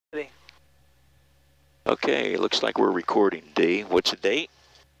Okay, looks like we're recording, D. What's the date?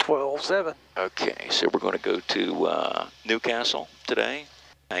 12/7. Okay, so we're going to go to Newcastle today,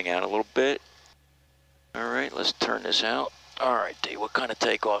 hang out a little bit. All right, let's turn this out. All right, D, what kind of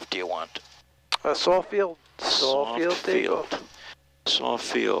takeoff do you want? Soft field. Soft field takeoff. Soft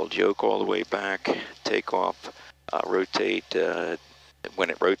field, yoke all the way back, take off, rotate.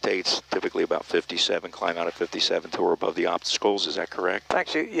 When it rotates, typically about 57, climb out at 57 till we're above the obstacles. Is that correct?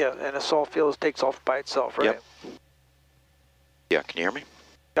 Actually, yeah, and a soft field takes off by itself, right? Yep. Yeah, can you hear me?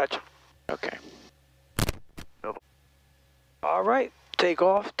 Gotcha. Okay. All right, take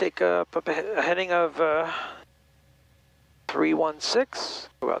off, take up a heading of 316,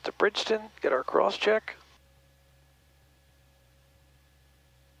 go out to Bridgeton, get our cross check.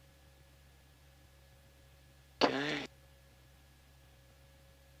 Okay.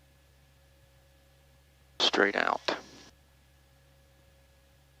 Straight out.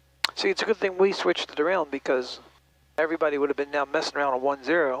 See, it's a good thing we switched it around because everybody would have been now messing around on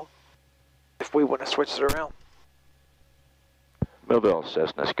 10 if we wouldn't have switched it around. Millville,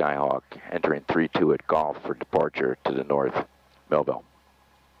 Cessna Skyhawk, entering 3-2 at Golf for departure to the north. Millville.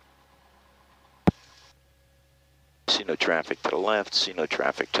 See no traffic to the left, see no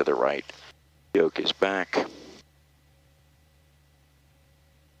traffic to the right. Yoke is back.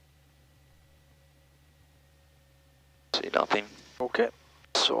 See nothing. Okay,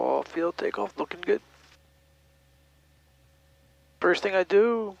 soft field takeoff, looking good. First thing I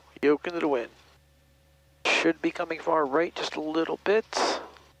do, yoke into the wind. Should be coming from our right just a little bit.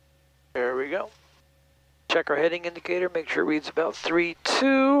 There we go. Check our heading indicator, make sure it reads about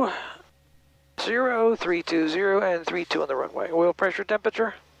 320, 320, and 32 on the runway. Oil pressure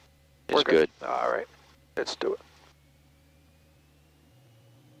temperature? It's good. All right, let's do it.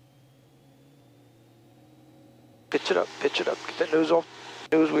 Pitch it up, pitch it up. Get that nose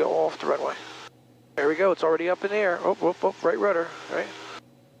wheel off the runway. There we go, it's already up in the air. Oh, right rudder, right?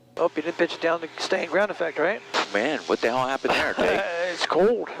 Oh, you didn't pitch it down to stay in ground effect, right? Man, what the hell happened there, Dave? It's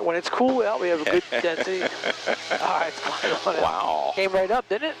cold. When it's cool out, we have a good density. All right, it's flying on out. Wow. Came right up,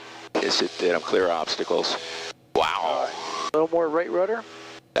 didn't it? Yes, it did. I'm clear of obstacles. Wow. Right. A little more right rudder.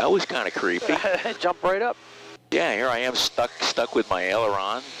 That was kind of creepy. Jump right up. Yeah, here I am stuck with my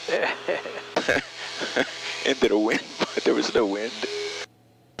aileron into the wind, but there was no wind.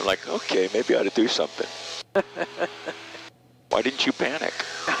 I'm like, okay, maybe I ought to do something. Why didn't you panic?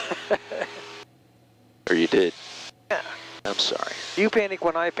 Or you did? Yeah. I'm sorry. You panic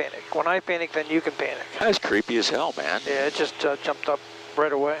when I panic. When I panic, then you can panic. That's creepy as hell, man. Yeah, it just jumped up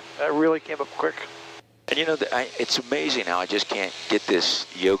right away. That really came up quick. And you know, it's amazing how I just can't get this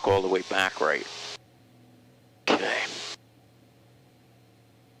yoke all the way back right. Okay.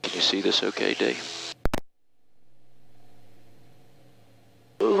 Can you see this okay, Dave?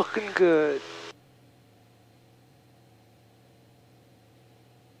 Looking good.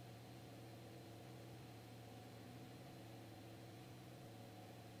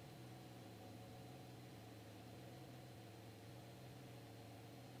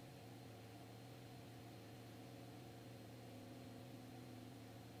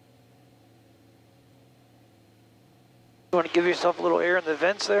 You want to give yourself a little air in the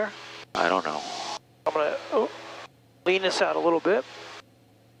vents there? I don't know. I'm going to lean this out a little bit.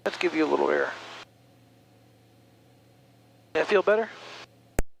 Let's give you a little air. That feel better?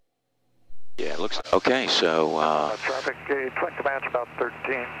 Yeah, it looks okay. So traffic gauge 20 miles about 13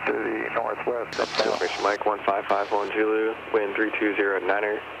 to the northwest. Confirmation Mike 1551 Zulu, wind 320 at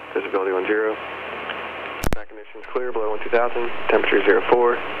 9er, visibility 10. Track conditions clear below 12,000, temperature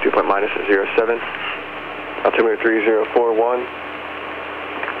 04, dew point minus is 07. Altimeter 3041.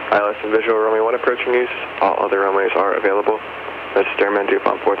 ILS and visual runway 1 approaching use. All other runways are available. Register airmen due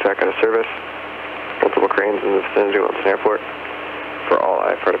upon port track out of service. Multiple cranes in the vicinity of Wilmington Airport. For all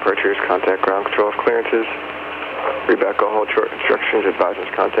IFR departures, contact ground control of clearances. Reback all hold short instructions,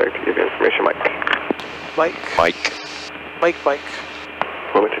 advisements, contact to give you information, Mike. Mike.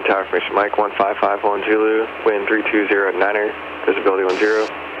 Wilmington Tower information, Mike 1551 Zulu, wind 320 at 9er, visibility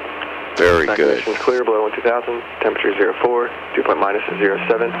 10. very Track good. conditions clear below 12,000, temperature 04, dew point minus is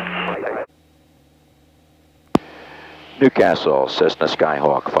 07. Newcastle, Cessna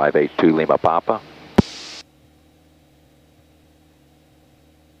Skyhawk, 582 Lima Papa.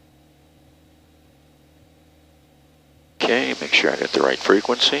 Okay, make sure I got the right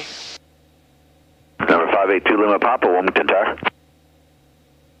frequency. Number 582 Lima Papa, Wilmington Tower.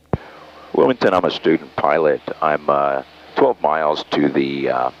 Wilmington, I'm a student pilot. I'm 12 miles to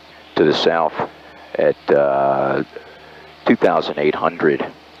the south at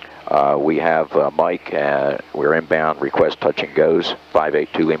 2,800. We have Mike, we're inbound, request touch and goes,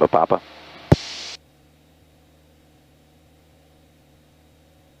 582 Lima Papa.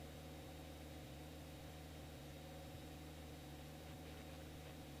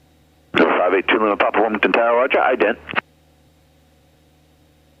 Number 582 Lima Papa, Wilmington Tower, roger, ident.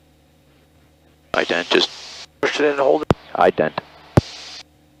 Ident, just push it in and hold it. ident.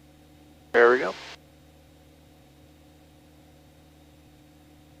 There we go.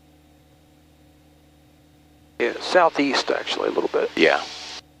 Yeah, southeast actually a little bit. Yeah.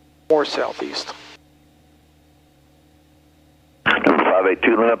 More southeast. Number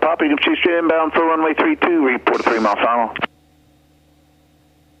 582 Lima Papa, you can proceed straight inbound for runway 32, report a 3-mile final.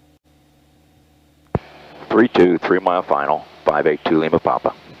 32, 3-mile final, 582 Lima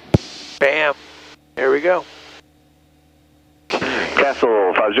Papa. Bam. There we go.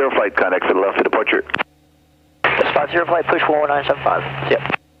 Castle 50 flight, contact for the left for departure. That's 50 flight, push 11975.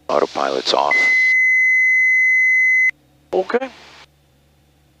 Yep. Autopilot's off. Okay. I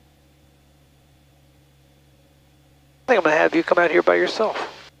think I'm going to have you come out here by yourself.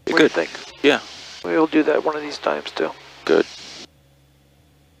 What do you think? Yeah. We'll do that one of these times too. Good.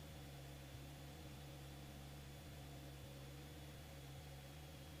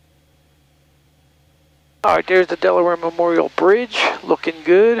 All right, there's the Delaware Memorial Bridge, looking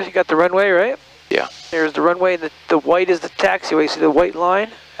good. You got the runway, right? Yeah. There's the runway, the white is the taxiway. See the white line?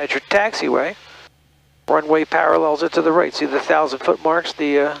 That's your taxiway. Runway parallels it to the right. See the 1,000-foot marks,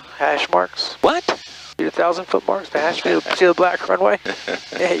 the hash marks? What? See the 1,000-foot marks, the hash? See the black runway?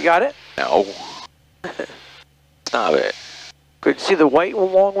 Yeah, you got it? No. Stop it. Good. See the white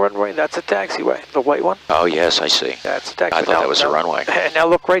long runway? That's a taxiway. The white one? Oh, yes, I see. That's a taxiway. I thought that was a runway. And now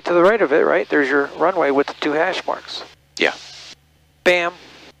look right to the right of it, right? There's your runway with the 2 hash marks. Yeah. Bam.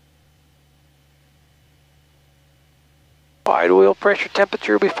 Idle wheel pressure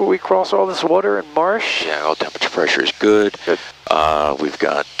temperature before we cross all this water and marsh. Yeah, all temperature pressure is good. Good. We've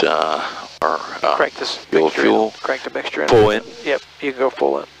got our crank this fuel. Crank the mixture in. Full in. Yep, you can go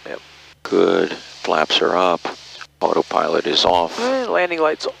full in. Yep. Good. Flaps are up. Autopilot is off. And landing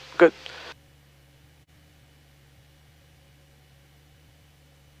lights. Good.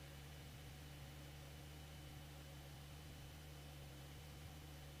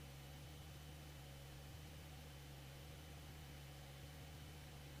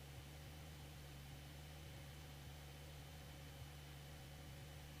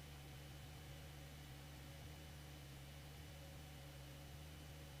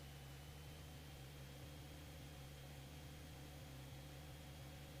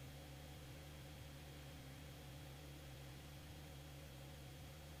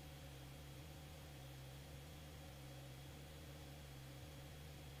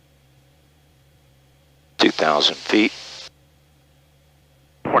 $2,000 feet.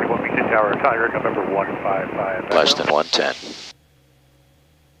 20 Wilmington Tower, Tiger, November 155. Less than 110.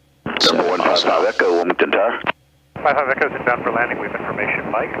 Number 155 Echo, Wilmington Tower. 55 Echo's inbound for landing, we have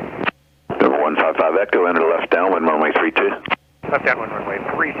information, Mike. Number 155 Echo, enter left downwind, runway 32. Left downwind, runway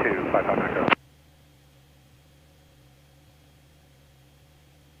 32, 55 Echo.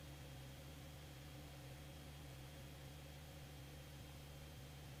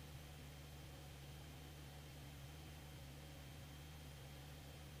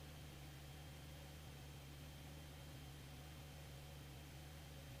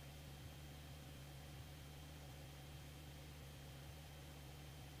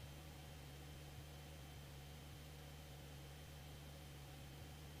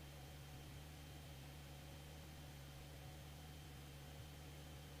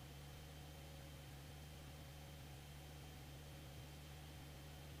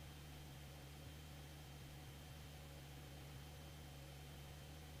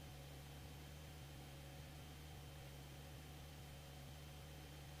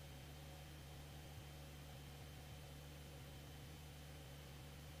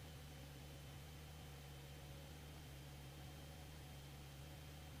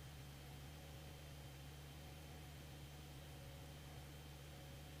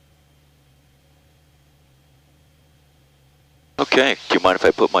 Okay, do you mind if I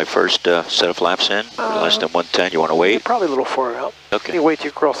put my first set of flaps in? Less than 110, you want to wait? Probably a little far out. Okay. You wait till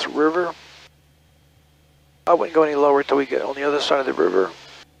you cross the river. I wouldn't go any lower until we get on the other side of the river.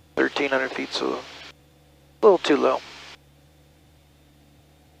 1,300 feet, so a little too low.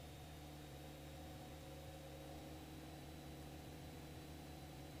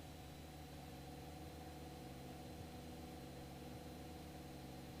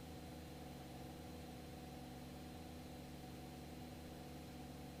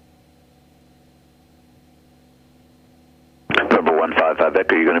 Number 155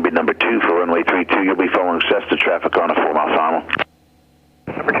 Echo, you're going to be number 2 for runway 32. You'll be following Cessna traffic on a 4-mile final.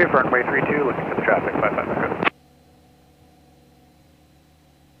 Number 2 for runway 32, looking for the traffic, 55 Echo.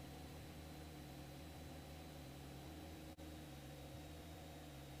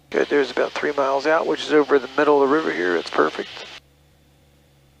 Good, there's about 3 miles out, which is over the middle of the river here. It's perfect.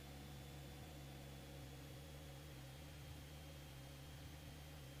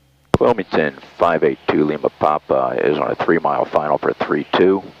 Wilmington 582 Lima Papa is on a 3-mile final for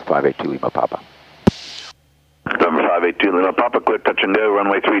 3-2. 582 Lima Papa. Number 582 Lima Papa, clear touch and go,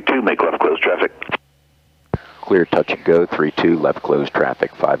 runway 32, make left close traffic. Clear touch and go, 3-2, left closed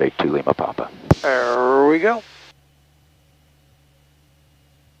traffic, 582 Lima Papa. There we go.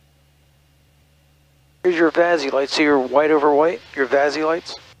 Here's your VASI lights. See your white over white? Your VASI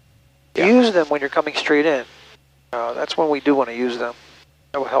lights? Yeah. Use them when you're coming straight in. That's when we do want to use them.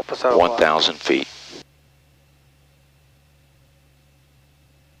 That will help us out a lot. 1,000 feet.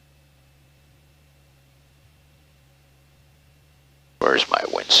 Where's my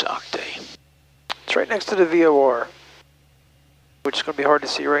windsock day? It's right next to the VOR, which is going to be hard to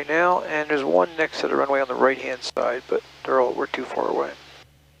see right now, and there's one next to the runway on the right-hand side, but we're too far away.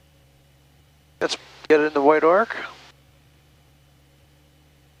 Let's get it in the white arc.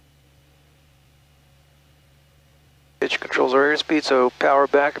 Pitch controls our airspeed, so power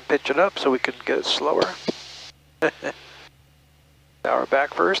back and pitch it up so we can get it slower. Power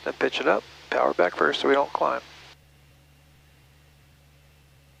back first, then pitch it up. Power back first so we don't climb.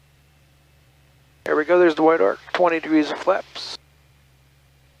 There we go, there's the white arc. 20 degrees of flaps.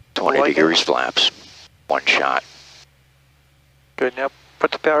 20 degrees flaps. One shot. Good, now put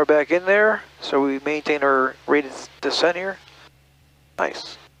the power back in there so we maintain our rated descent here.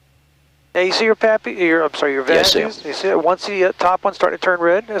 Nice. Now you see your your VASIs? Yes, you see it? Once the top one's starting to turn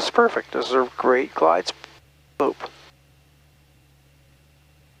red, that's perfect. Those are great glides. Boop.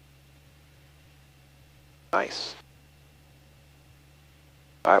 Nice.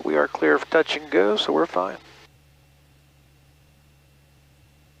 Alright, we are clear for touch and go, so we're fine.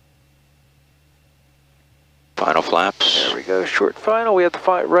 Final flaps. There we go, short final. We have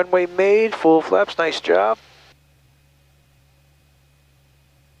the runway made, full flaps, nice job.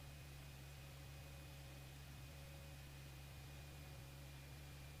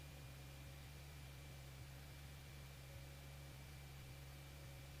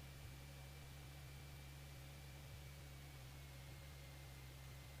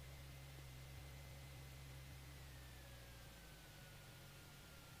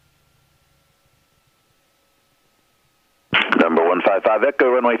 Number 155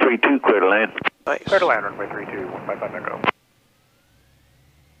 Echo, runway 32, clear to land. Nice. Clear to land, runway 32, 155 Echo.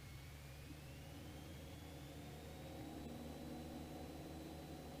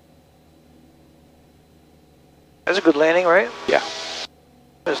 That's a good landing, right? Yeah.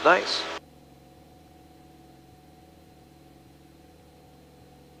 That's nice.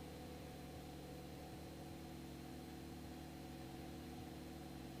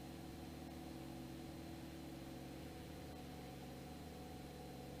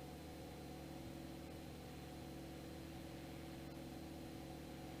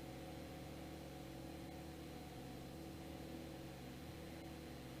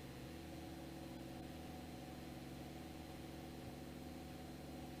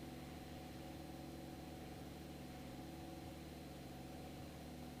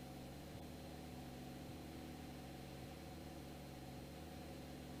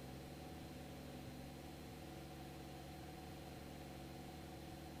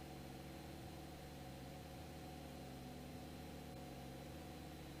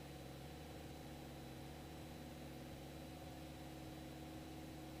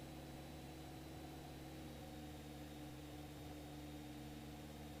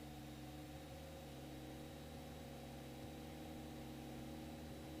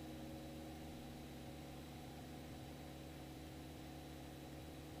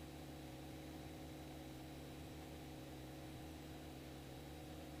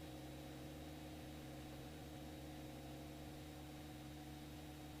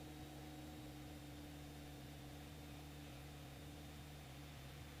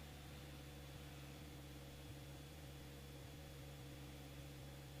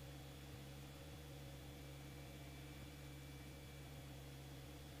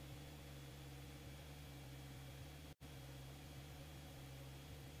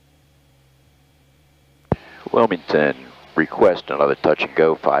 Wilmington, request another touch and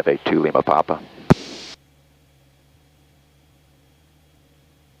go, 582 Lima Papa.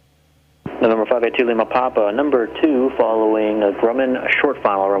 Number 582 Lima Papa, number 2 following Grumman, short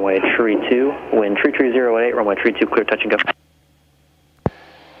final runway 32, wind 33018, runway 32, clear touch and go.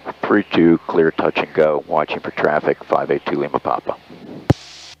 3-2, clear touch and go, watching for traffic, 582 Lima Papa.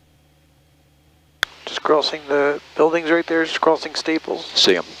 Just crossing the buildings right there, just crossing Staples.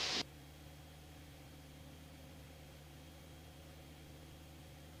 See him.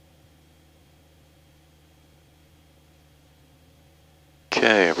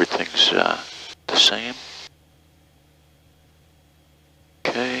 Okay, everything's the same.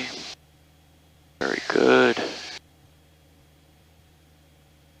 Okay, very good.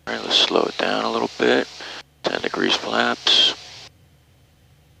 All right, let's slow it down a little bit. 10 degrees flaps.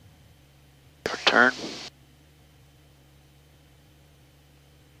 Return.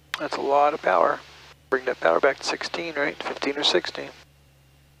 That's a lot of power. Bring that power back to 16, right? 15 or 16.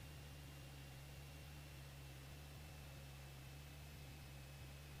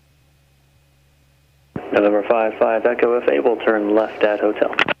 November 55 Echo, if able, turn left at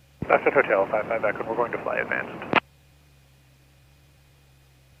Hotel. Left at Hotel, 55 Echo, we're going to fly advanced.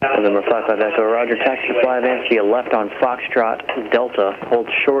 November 55 Echo, roger, taxi fly advance via left on Foxtrot Delta, hold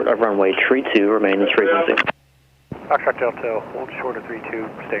short of runway 32, remain this frequency. Foxtrot Delta, hold short of 32,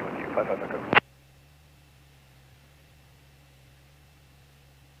 staying with you, 55 Echo.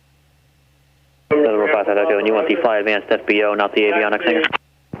 November 55 Echo, and you want the fly advanced FBO, not the avionics hangar?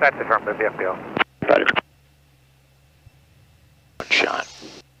 That's affirmative, the FBO. Roger. One shot.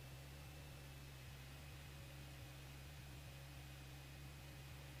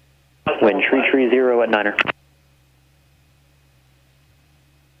 Wind 330 at Niner.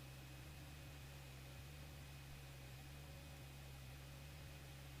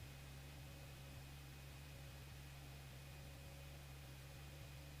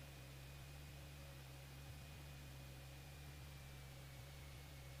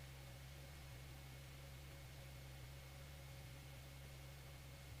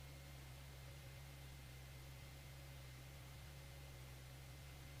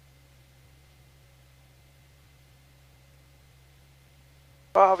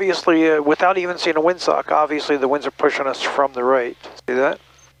 Obviously, without even seeing a windsock, obviously the winds are pushing us from the right. See that?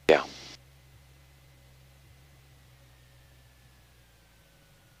 Yeah.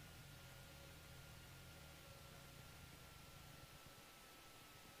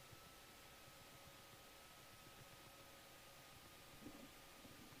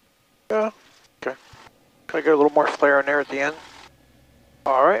 Yeah. Okay. Can I get a little more flare in there at the end?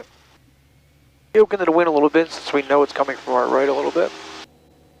 All right. Yoke into the wind a little bit since we know it's coming from our right a little bit.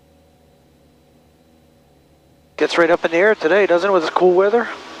 Gets right up in the air today, doesn't it, with this cool weather?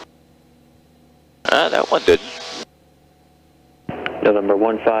 That one didn't. November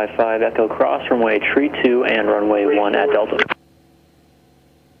 155 Echo, cross runway 32 and runway 1 at Delta.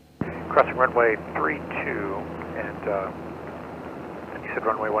 Crossing runway 32, and you said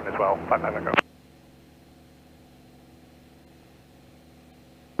runway 1 as well, 55 Echo.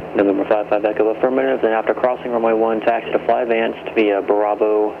 November 55 Echo, affirmative, then after crossing runway 1, taxi to fly advanced via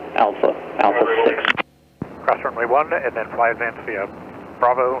Bravo Alpha, Alpha 6. Cross runway 1, and then fly advance via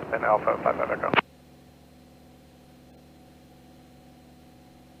Bravo and Alpha, 55 Echo.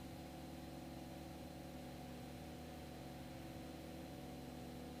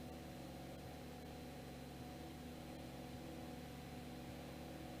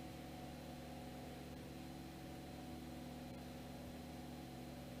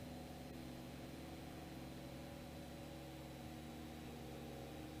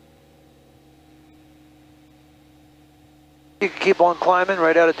 You can keep on climbing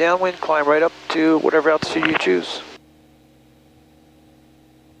right out of downwind, climb right up to whatever altitude you choose.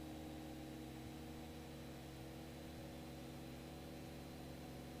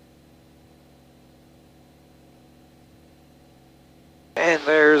 And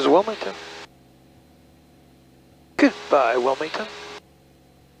there's Wilmington. Goodbye, Wilmington.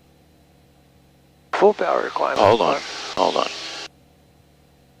 Full power climb. Hold on.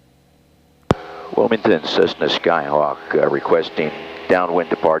 Wilmington, Cessna Skyhawk requesting downwind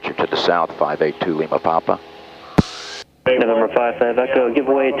departure to the south, 582 Lima Papa. November 55 Echo, give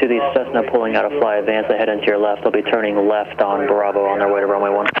way to the Cessna pulling out of fly advance, ahead into your left. They'll be turning left on Bravo on their way to runway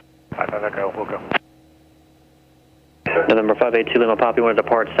 1. 55 Echo, we'll go. November 582 Lima Papa, you want to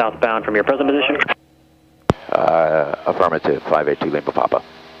depart southbound from your present position? Affirmative, 582 Lima Papa.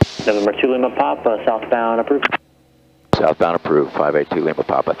 November 2 Lima Papa, southbound approved. Southbound approved, 582 Lima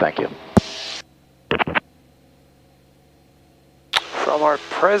Papa, thank you. From our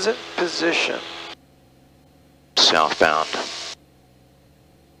present position. Southbound.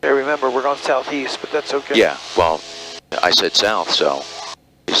 Yeah, remember, we're going southeast, but that's okay. Yeah, well, I said south, so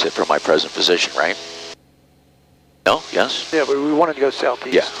you said from my present position, right? No? Yes? Yeah, but we wanted to go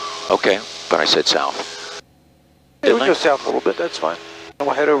southeast. Yeah, okay, but I said south. Yeah, we Didn't go I? south a little bit, that's fine. And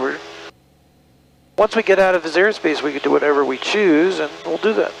we'll head over. Once we get out of his airspace, we can do whatever we choose, and we'll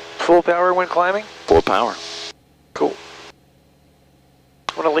do that. Full power when climbing? Full power. Cool.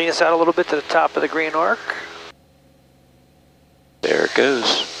 Want to lean us out a little bit to the top of the green arc. There it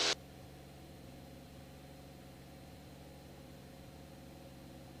goes.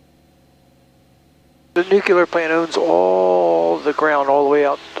 The nuclear plant owns all the ground all the way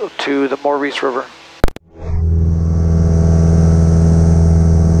out to the Maurice River.